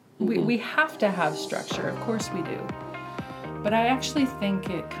We have to have structure, of course we do. But I actually think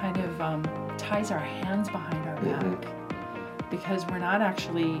it kind of ties our hands behind our back, because we're not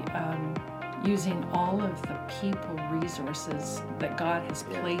actually using all of the people resources that God has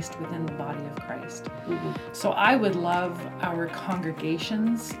placed within the body of Christ. So I would love our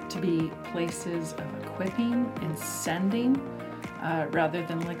congregations to be places of equipping and sending, rather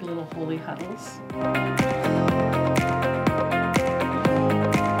than like little holy huddles.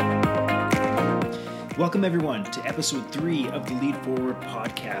 Welcome everyone to episode 3 of the Lead Forward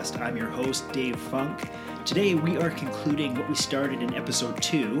podcast. I'm your host, Dave Funk. Today we are concluding what we started in episode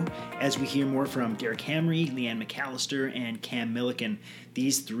 2 as we hear more from Derek Hamry, Leanne McAllister, and Cam Milliken.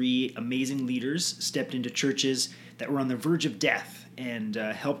 These 3 amazing leaders stepped into churches that were on the verge of death and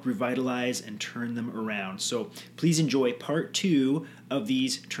helped revitalize and turn them around. So please enjoy part 2 of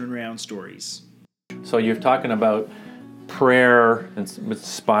these turnaround stories. So you're talking about prayer and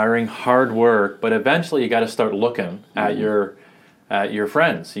inspiring hard work, but eventually you got to start looking at your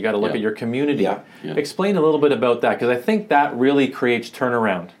friends. You got to look at your community. Explain a little bit about that, because I think that really creates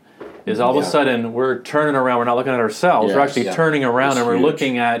turnaround. Is all of a sudden we're turning around. We're not looking at ourselves. We're actually turning around, and we're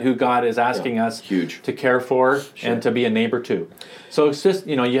looking at who God is asking us to care for and to be a neighbor to. So it's just,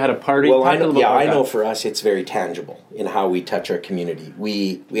 you had a party. Well, I know for us it's very tangible in how we touch our community.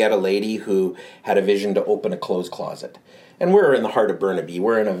 We had a lady who had a vision to open a clothes closet. And we're in the heart of Burnaby.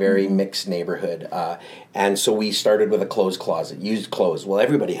 We're in a very mixed neighborhood. And so we started with a clothes closet, used clothes. Well,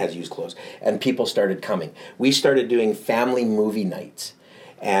 everybody has used clothes. And people started coming. We started doing family movie nights.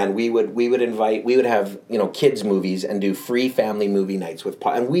 And we would have, kids movies and do free family movie nights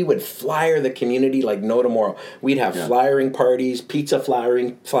and we would flyer the community like no tomorrow. We'd have flyering parties, pizza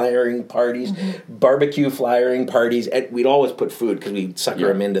flyering parties, barbecue flyering parties. And we'd always put food because we'd sucker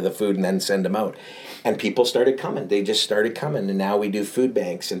them into the food and then send them out. And people started coming. They just started coming. And now we do food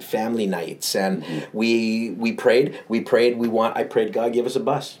banks and family nights. And we prayed. I prayed, God, give us a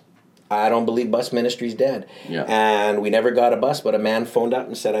bus. I don't believe bus ministry's dead. And we never got a bus, but a man phoned up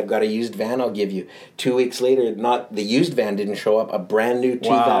and said, I've got a used van I'll give you. 2 weeks later, not the used van didn't show up. A brand new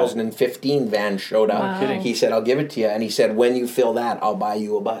 2015 van showed up. Wow. He said, I'll give it to you. And he said, when you fill that, I'll buy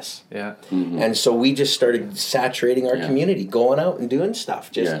you a bus. And so we just started saturating our community, going out and doing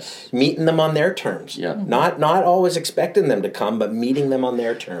stuff, just meeting them on their terms. Not always expecting them to come, but meeting them on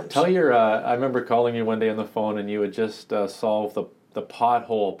their terms. Tell your, I remember calling you one day on the phone, and you had just solved the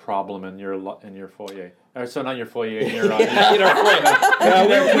pothole problem in your foyer. So not your foyer, in your in our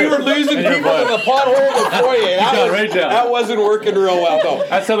foyer. We were losing people in the pothole in the foyer. That wasn't working real well, though.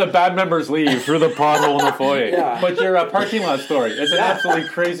 That's how the bad members leave, through the pothole in the foyer. But your parking lot story, it's an absolutely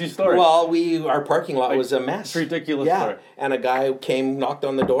crazy story. Well, our parking lot was a mess. It's ridiculous story. And a guy came, knocked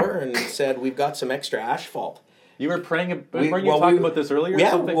on the door, and said, we've got some extra asphalt. You were praying, weren't you talking about this earlier?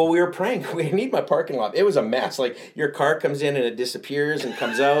 Yeah, well, we were praying. We need my parking lot. It was a mess. Like, your car comes in and it disappears and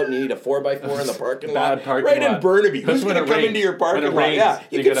comes out, and you need a 4x4 in the parking lot. Right in Burnaby. Who's going to come into your parking lot? Yeah,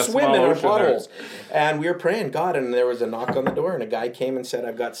 you can swim in our potholes. And we were praying, God, and there was a knock on the door, and a guy came and said,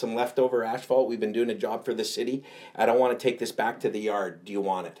 I've got some leftover asphalt. We've been doing a job for the city. I don't want to take this back to the yard. Do you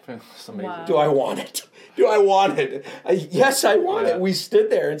want it? That's amazing. Wow. Do I want it? Do I want it? Yes, I want it. We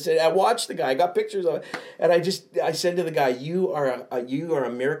stood there and said, I watched the guy. I got pictures of it. And I said to the guy, you are a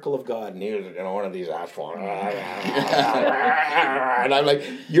miracle of God. And he was, one of these asphalt. And I'm like,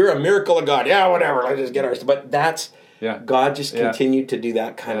 you're a miracle of God. Yeah, whatever. Let's just get our stuff. But that's, God just continued to do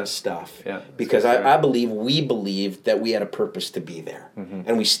that kind of stuff. Because we believed that we had a purpose to be there.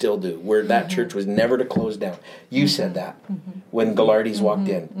 And we still do. That church was never to close down. You said that when Gallardi's walked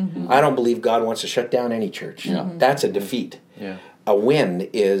in. I don't believe God wants to shut down any church. That's a defeat. A win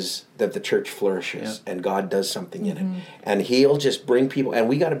is that the church flourishes and God does something in it. And he'll just bring people, and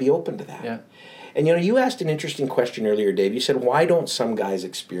we got to be open to that. And you asked an interesting question earlier, Dave. You said, why don't some guys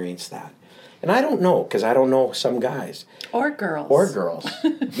experience that? And I don't know, because I don't know some guys. Or girls.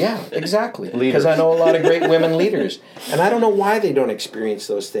 Yeah, exactly. Because I know a lot of great women leaders. And I don't know why they don't experience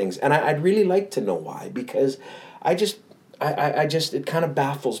those things. And I'd really like to know why, because I just, it kind of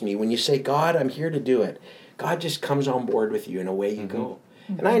baffles me when you say, God, I'm here to do it. God just comes on board with you and away you go.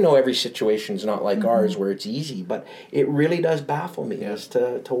 And I know every situation's not like ours where it's easy, but it really does baffle me as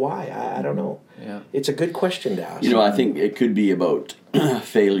to why. I don't know. It's a good question to ask. I think it could be about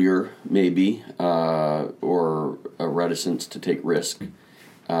failure, maybe, or a reticence to take risk.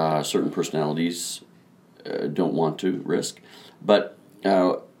 Certain personalities don't want to risk. But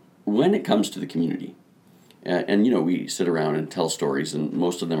when it comes to the community, and we sit around and tell stories, and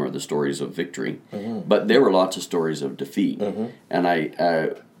most of them are the stories of victory. But there were lots of stories of defeat. And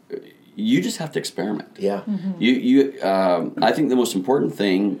you just have to experiment. Yeah. I think the most important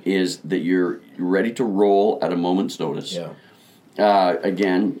thing is that you're ready to roll at a moment's notice. Yeah.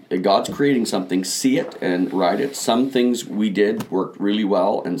 Again, God's creating something, see it and ride it. Some things we did worked really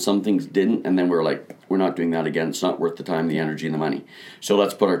well, and some things didn't, and then we're like, we're not doing that again. It's not worth the time, the energy, and the money. So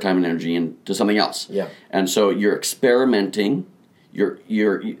let's put our time and energy into something else. Yeah. And so you're experimenting.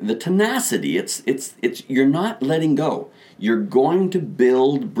 You're the tenacity. It's you're not letting go. You're going to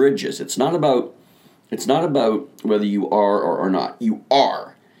build bridges. It's not about whether you are or are not. You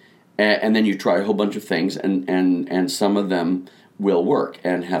are, and then you try a whole bunch of things, and some of them will work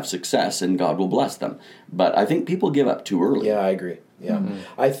and have success, and God will bless them. But I think people give up too early. Yeah, I agree. Yeah.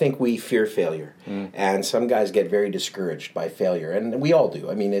 I think we fear failure. And some guys get very discouraged by failure. And we all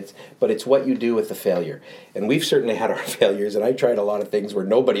do. I mean, it's what you do with the failure. And we've certainly had our failures. And I tried a lot of things where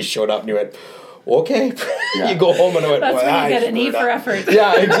nobody showed up and you went, okay. You go home and went, that's well, when you get an E for effort.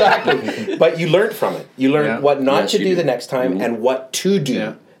 Yeah, exactly. But you learned from it. You learned what not to do the next time and what to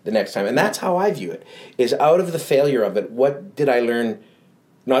do the next time. And that's how I view it, is out of the failure of it, what did I learn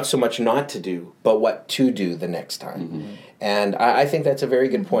not so much not to do, but what to do the next time. And I think that's a very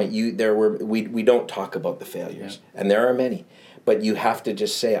good point. We don't talk about the failures, and there are many, but you have to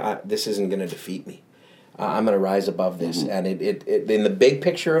just say, this isn't going to defeat me. I'm going to rise above this. And it in the big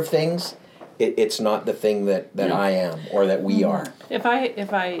picture of things, it's not the thing that I am or that we are. If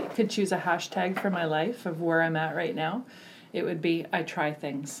I could choose a hashtag for my life of where I'm at right now, it would be I try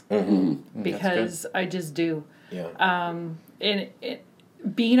things. Because I just do. Yeah.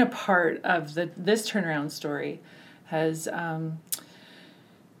 Being a part of this turnaround story has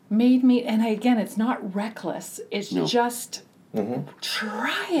made me, and again, it's not reckless. It's just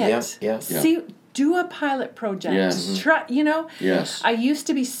try it. Yeah. See, do a pilot project. Yes. Try. Yes. I used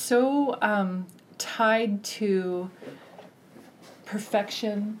to be so tied to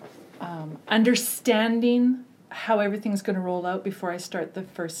perfection, understanding how everything's going to roll out before I start the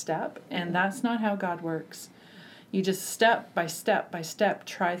first step, and that's not how God works. You just step by step by step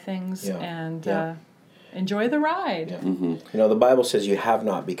try things and enjoy the ride. Yeah. The Bible says you have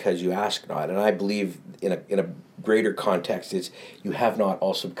not because you ask not, and I believe in a greater context it's you have not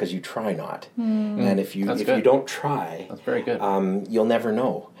also because you try not. And if you don't try, that's very good. You'll never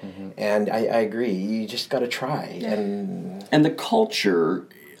know. And I agree. You just got to try. And the culture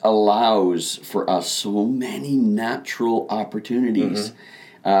allows for us so many natural opportunities.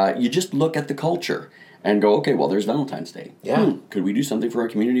 You just look at the culture and go, okay, well, there's Valentine's Day. Yeah. Could we do something for our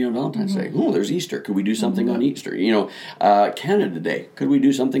community on Valentine's Day? Oh, there's Easter. Could we do something on Easter? Canada Day. Could we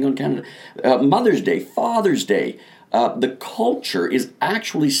do something on Canada? Mother's Day, Father's Day. The culture is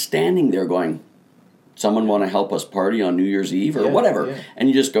actually standing there going, someone want to help us party on New Year's Eve or whatever. Yeah. And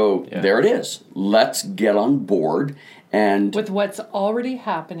you just go, there it is. Let's get on board. And with what's already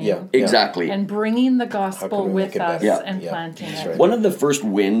happening. Yeah, exactly. And bringing the gospel with us and planting it. Right. One of the first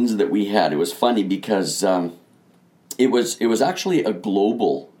wins that we had, it was funny because it was actually a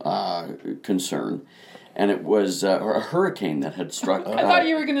global concern. And it was a hurricane that had struck. I thought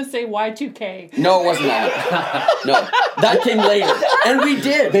you were going to say Y2K. No, it wasn't that. No, that came later. And we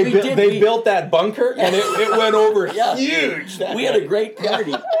did. They built that bunker and it went over huge. We had a great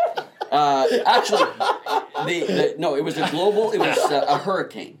party. Actually, it was a global. It was a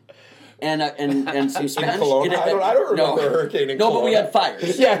hurricane, and some Spanish. I don't remember a hurricane in Kelowna. No, but we had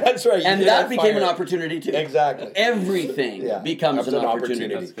fires. Yeah, that's right. And that became an opportunity too. Exactly. Everything becomes an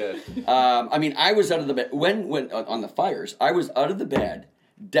opportunity. That's good. I was out of the bed when on the fires. I was out of the bed,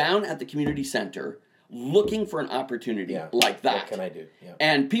 down at the community center, looking for an opportunity like that. What can I do? Yeah.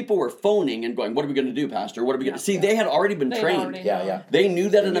 And people were phoning and going, what are we going to do, Pastor? What are we going to see? They had already been trained. They knew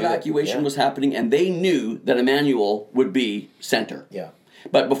that an evacuation was happening, and they knew that Emmanuel would be center. Yeah.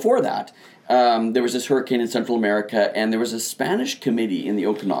 But before that, there was this hurricane in Central America, and there was a Spanish committee in the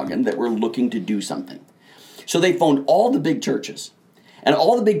Okanagan that were looking to do something. So they phoned all the big churches. And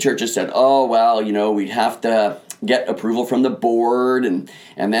all the big churches said, oh, well, we'd have to get approval from the board, and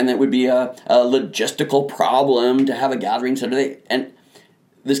then it would be a logistical problem to have a gathering. So and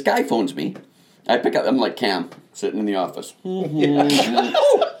this guy phones me. I pick up. I'm like, Cam, sitting in the office. Oh,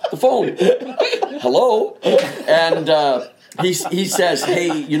 the phone. Hello. And he says,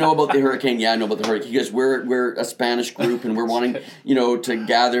 hey, you know about the hurricane? Yeah, I know about the hurricane. He goes, we're a Spanish group, and we're wanting, to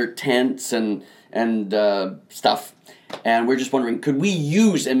gather tents and stuff. And we're just wondering, could we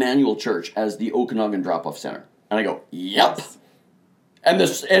use Emmanuel Church as the Okanagan drop-off center? And I go, yep. And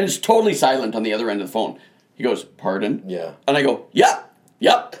it's totally silent on the other end of the phone. He goes, pardon? Yeah. And I go,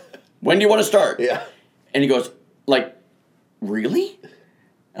 yep. When do you want to start? Yeah. And he goes, like, really?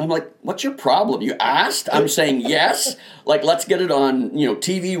 And I'm like, what's your problem? You asked? I'm saying yes. Like, let's get it on,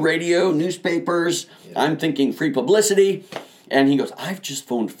 TV, radio, newspapers. Yeah. I'm thinking free publicity. And he goes, I've just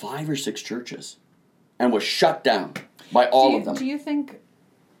phoned 5 or 6 churches and was shut down by all of them. Do you think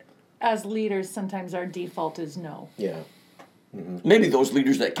as leaders sometimes our default is no? Yeah. Mm-hmm. Maybe those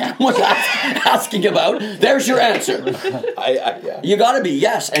leaders that Cam was asking about. There's your answer. You got to be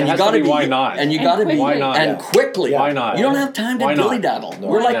yes, and you got to be why not, and you got to be why not, and quickly. Why not? You don't have time to dilly daddle. No.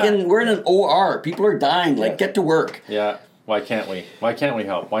 We're in an OR. People are dying. Like, get to work. Yeah. Why can't we? Why can't we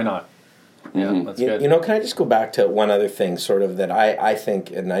help? Why not? Yeah, that's good. Can I just go back to one other thing, sort of, that I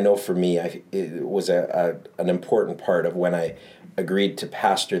think, and I know for me, it was an important part of when I agreed to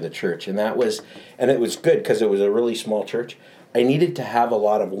pastor the church, and it was good because it was a really small church. I needed to have a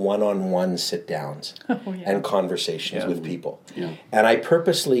lot of one-on-one sit-downs and conversations with people. Yeah. And I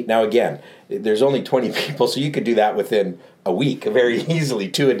purposely, now again, there's only 20 people, so you could do that within a week very easily,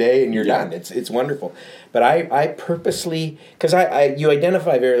 2 a day, and you're done. It's wonderful. But I purposely, because you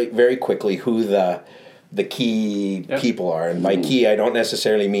identify very, very quickly who the key people are. And by key, I don't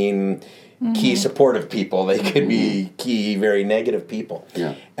necessarily mean key supportive people. They could be key very negative people.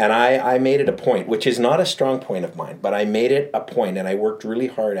 Yeah. And I made it a point, which is not a strong point of mine, but I made it a point, and I worked really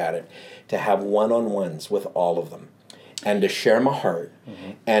hard at it, to have one-on-ones with all of them and to share my heart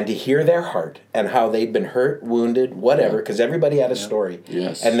and to hear their heart and how they'd been hurt, wounded, whatever, because everybody had a story.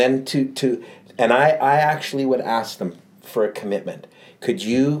 Yes. And then and I actually would ask them for a commitment. Could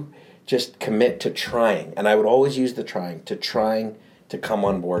you just commit to trying? And I would always use the trying to come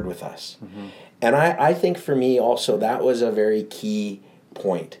on board with us. Mm-hmm. And I think for me also that was a very key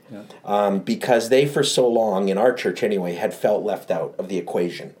point, because they, for so long, in our church anyway, had felt left out of the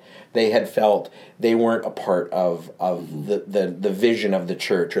equation. They had felt they weren't a part of the vision of the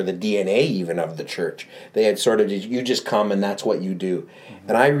church, or the DNA even of the church. They had sort of, you just come and that's what you do. Mm-hmm.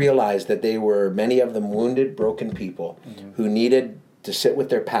 And I realized that they were, many of them, wounded, broken people who needed to sit with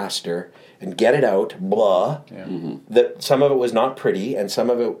their pastor and get it out, that some of it was not pretty, and some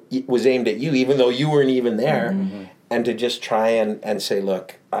of it was aimed at you, even though you weren't even there, and to just try and say,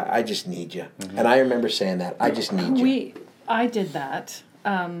 look, I just need you. Mm-hmm. And I remember saying that, I just need you. I did that.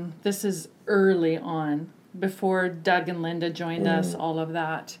 This is early on, before Doug and Linda joined us, all of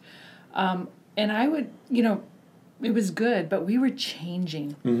that. And I would, it was good, but we were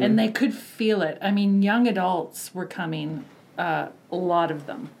changing, and they could feel it. I mean, young adults were coming, a lot of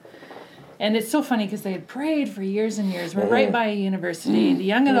them. And it's so funny because they had prayed for years and years. We're right by a university. The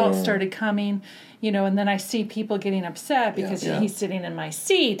young adults started coming, and then I see people getting upset because he's sitting in my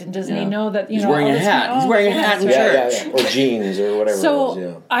seat, and doesn't he know that, he's wearing a hat. He's wearing a hat in church. Or jeans or whatever so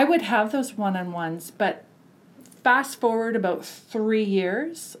it was. I would have those one-on-ones, but fast forward about 3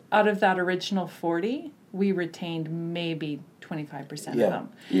 years, out of that original 40, we retained maybe 25% of them.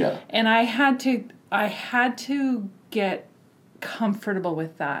 Yeah. And I had to get comfortable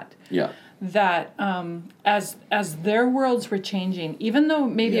with that. Yeah. That as their worlds were changing, even though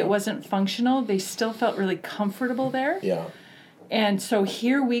maybe it wasn't functional, they still felt really comfortable there. Yeah. And so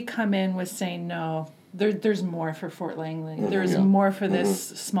here we come in with saying, no, there's more for Fort Langley. There's more for this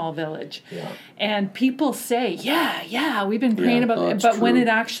small village. Yeah. And people say, we've been praying about it. But when it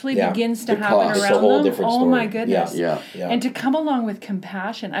actually begins to happen around them, oh my goodness. Yeah. And to come along with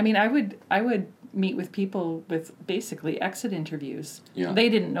compassion. I mean, I would meet with people with basically exit interviews. Yeah. They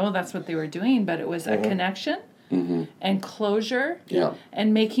didn't know that's what they were doing, but it was a connection and closure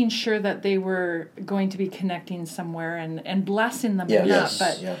and making sure that they were going to be connecting somewhere and blessing them enough.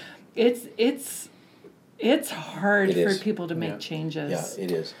 But it's hard for people to make changes. Yeah,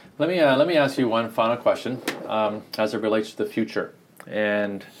 it is. Let me ask you one final question as it relates to the future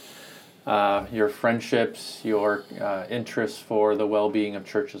and your friendships, your interests for the well-being of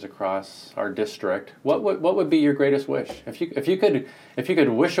churches across our district. What would be your greatest wish? If you could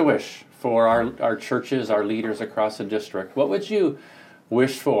wish a wish for our churches, our leaders across the district, what would you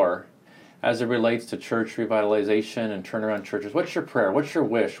wish for as it relates to church revitalization and turnaround churches? What's your prayer? What's your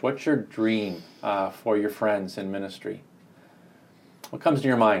wish? What's your dream for your friends in ministry? What comes to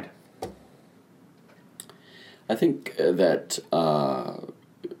your mind? I think that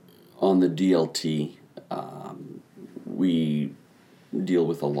on the DLT, we deal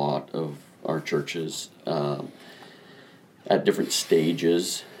with a lot of our churches at different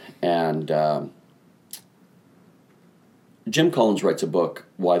stages. And Jim Collins writes a book,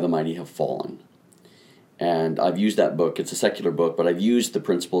 Why the Mighty Have Fallen. And I've used that book. It's a secular book, but I've used the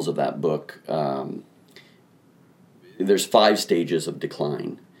principles of that book. There's 5 stages of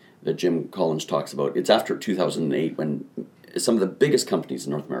decline that Jim Collins talks about. It's after 2008 when some of the biggest companies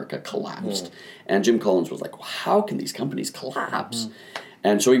in North America collapsed. And Jim Collins was like, well, how can these companies collapse?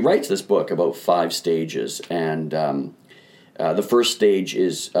 And so he writes this book about 5 stages, and the first stage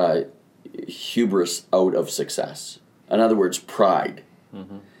is hubris out of success. In other words, pride.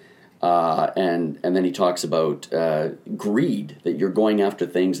 And then he talks about greed, that you're going after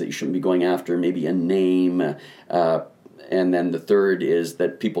things that you shouldn't be going after, maybe a name. And then the third is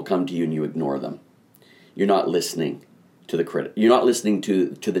that people come to you and you ignore them. You're not listening to the critic. You're not listening to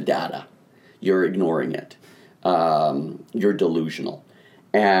the data. You're ignoring it. You're delusional.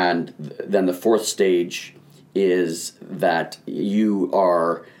 And then the fourth stage is that you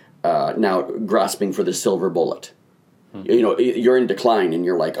are now grasping for the silver bullet. You know, you're in decline and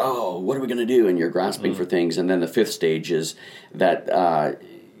you're like, oh, what are we going to do? And you're grasping for things. And then the fifth stage is that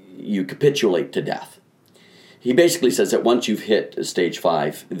you capitulate to death. He basically says that once you've hit stage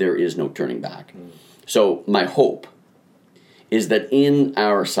 5, there is no turning back. So my hope is that in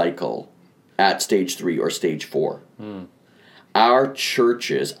our cycle at stage 3 or stage 4, our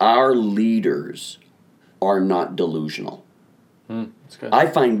churches, our leaders are not delusional. That's good. I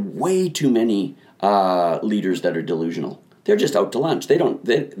find way too many leaders that are delusional. They're just out to lunch.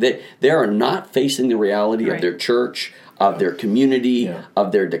 They are not facing the reality of their church, of their community,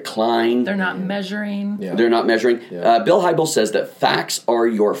 of their decline. They're not measuring. They're not measuring. Bill Hybels says that facts are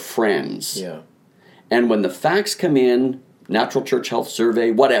your friends. And when the facts come in, Natural Church Health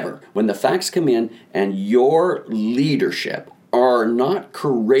Survey, whatever, when the facts come in and your leadership are not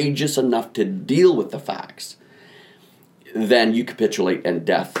courageous enough to deal with the facts, then you capitulate and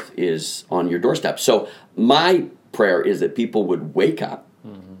death is on your doorstep. So my prayer is that people would wake up,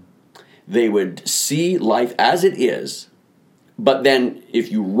 they would see life as it is, but then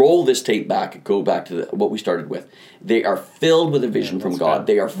if you roll this tape back, go back to what we started with, they are filled with a vision from God. Good.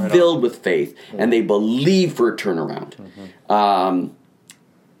 They are filled with faith, and they believe for a turnaround.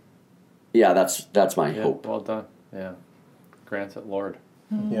 That's my hope. Well done. Yeah. Grant it, Lord.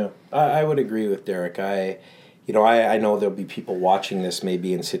 Yeah, I would agree with Derek. I know there'll be people watching this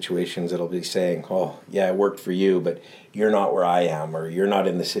maybe in situations that'll be saying, oh, yeah, it worked for you, but you're not where I am, or you're not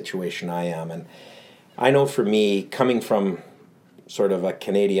in the situation I am. And I know for me, coming from sort of a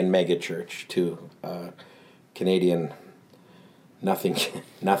Canadian megachurch to Canadian nothing,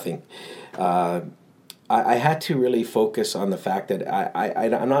 I had to really focus on the fact that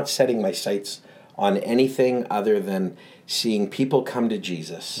I'm not setting my sights on anything other than seeing people come to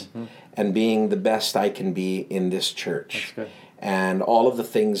Jesus and being the best I can be in this church. And all of the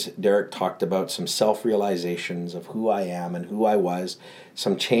things Derek talked about, some self-realizations of who I am and who I was,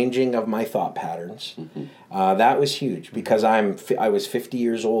 some changing of my thought patterns. That was huge because I was 50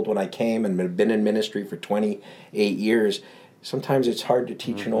 years old when I came and had been in ministry for 28 years. Sometimes it's hard to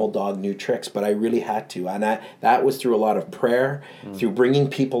teach an old dog new tricks, but I really had to. And that was through a lot of prayer, through bringing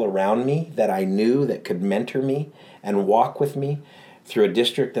people around me that I knew that could mentor me and walk with me, through a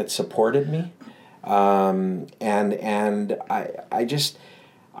district that supported me. And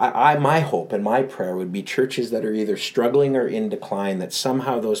my hope and my prayer would be churches that are either struggling or in decline, that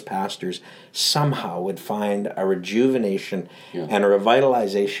somehow those pastors somehow would find a rejuvenation and a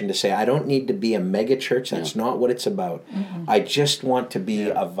revitalization to say, I don't need to be a mega church. That's not what it's about. I just want to be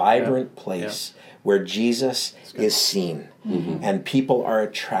a vibrant place where Jesus is seen and people are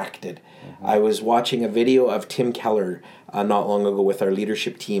attracted. I was watching a video of Tim Keller not long ago with our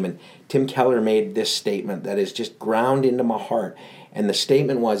leadership team, and Tim Keller made this statement that is just ground into my heart. And the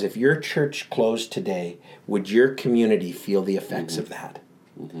statement was, if your church closed today, would your community feel the effects of that?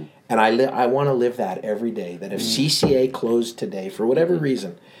 And I want to live that every day, that if CCA closed today, for whatever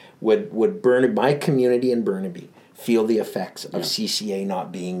reason, would my community in Burnaby feel the effects of CCA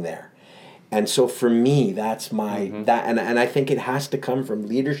not being there? And so for me, that's my, and I think it has to come from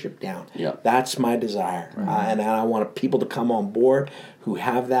leadership down. That's my desire. And I want people to come on board who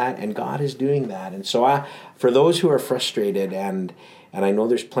have that, and God is doing that. And so for those who are frustrated, and I know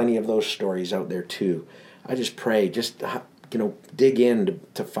there's plenty of those stories out there too, I just pray, just dig in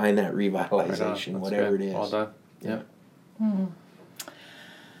to find that revitalization, whatever it is. Well done. Yeah.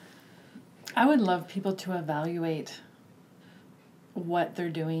 I would love people to evaluate what they're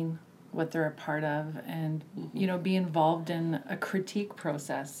doing, what they're a part of, and be involved in a critique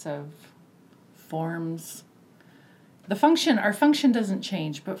process of forms. Our function doesn't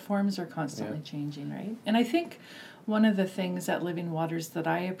change, but forms are constantly changing, right? And I think one of the things at Living Waters that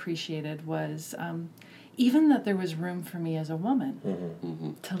I appreciated was even that there was room for me as a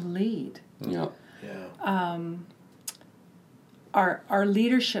woman to lead. Our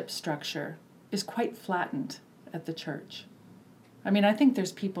leadership structure is quite flattened at the church. I mean, I think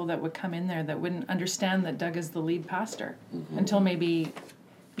there's people that would come in there that wouldn't understand that Doug is the lead pastor until maybe,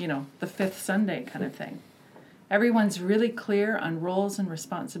 the fifth Sunday kind of thing. Everyone's really clear on roles and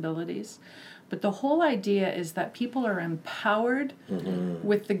responsibilities. But the whole idea is that people are empowered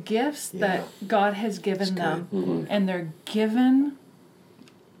with the gifts that God has given them. And they're given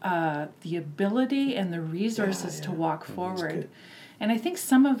the ability and the resources to walk forward. And I think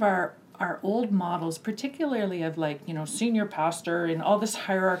some of our old models, particularly of senior pastor and all this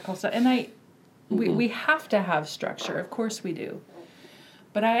hierarchical stuff, and we have to have structure, of course we do.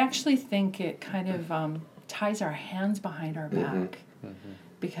 But I actually think it kind of ties our hands behind our back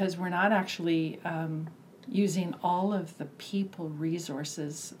because we're not actually using all of the people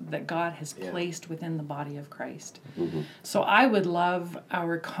resources that God has placed within the body of Christ. So I would love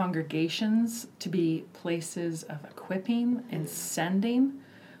our congregations to be places of equipping and sending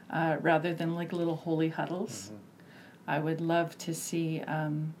rather than like little holy huddles. I would love to see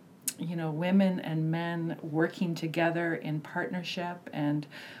women and men working together in partnership and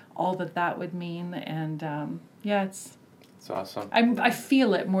all that would mean. And it's awesome. I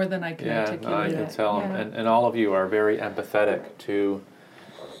feel it more than I can articulate I can it. tell. And all of you are very empathetic to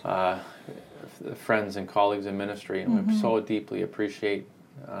friends and colleagues in ministry, and we so deeply appreciate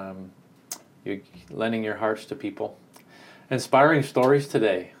you lending your hearts to people. Inspiring stories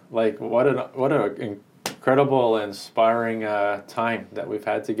today. Like what an incredible, inspiring time that we've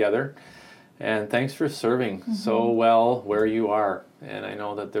had together. And thanks for serving so well where you are. And I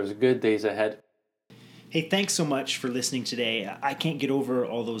know that there's good days ahead. Hey, thanks so much for listening today. I can't get over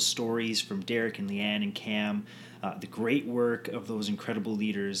all those stories from Derek and Leanne and Cam. The great work of those incredible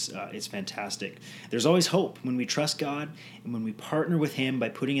leaders. It's fantastic. There's always hope when we trust God and when we partner with Him by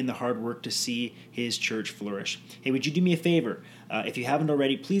putting in the hard work to see His church flourish. Hey, would you do me a favor? If you haven't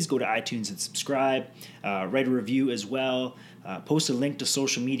already, please go to iTunes and subscribe. Write a review as well. Post a link to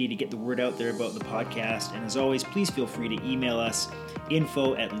social media to get the word out there about the podcast. And as always, please feel free to email us,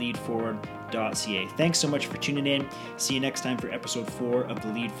 info@leadforward.ca. Thanks so much for tuning in. See you next time for episode 4 of the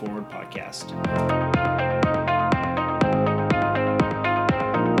Lead Forward podcast.